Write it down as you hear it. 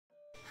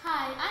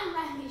Hi, I'm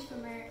Riley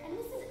Schwimmer, and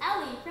this is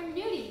Ellie from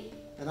Nootie.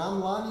 And I'm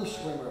Lonnie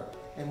Schwimmer,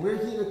 and we're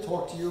here to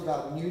talk to you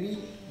about Nootie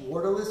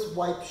Waterless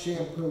Wipe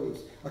Shampoos,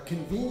 a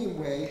convenient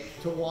way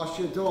to wash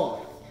your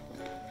dog.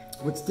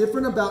 What's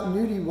different about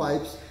Nootie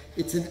Wipes,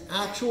 it's an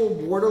actual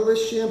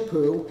waterless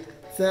shampoo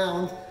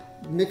found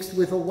mixed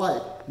with a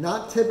wipe.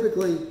 Not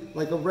typically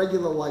like a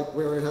regular wipe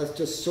where it has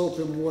just soap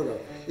and water.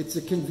 It's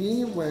a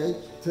convenient way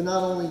to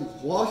not only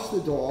wash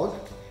the dog,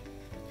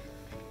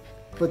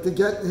 but to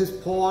get his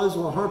paws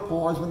or her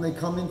paws when they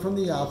come in from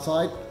the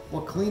outside,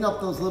 or clean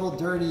up those little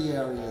dirty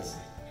areas.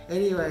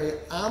 Anyway,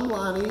 I'm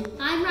Lonnie.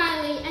 I'm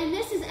Riley, and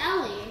this is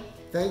Ellie.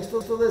 Thanks for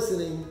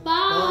listening.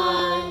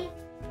 Bye. Bye.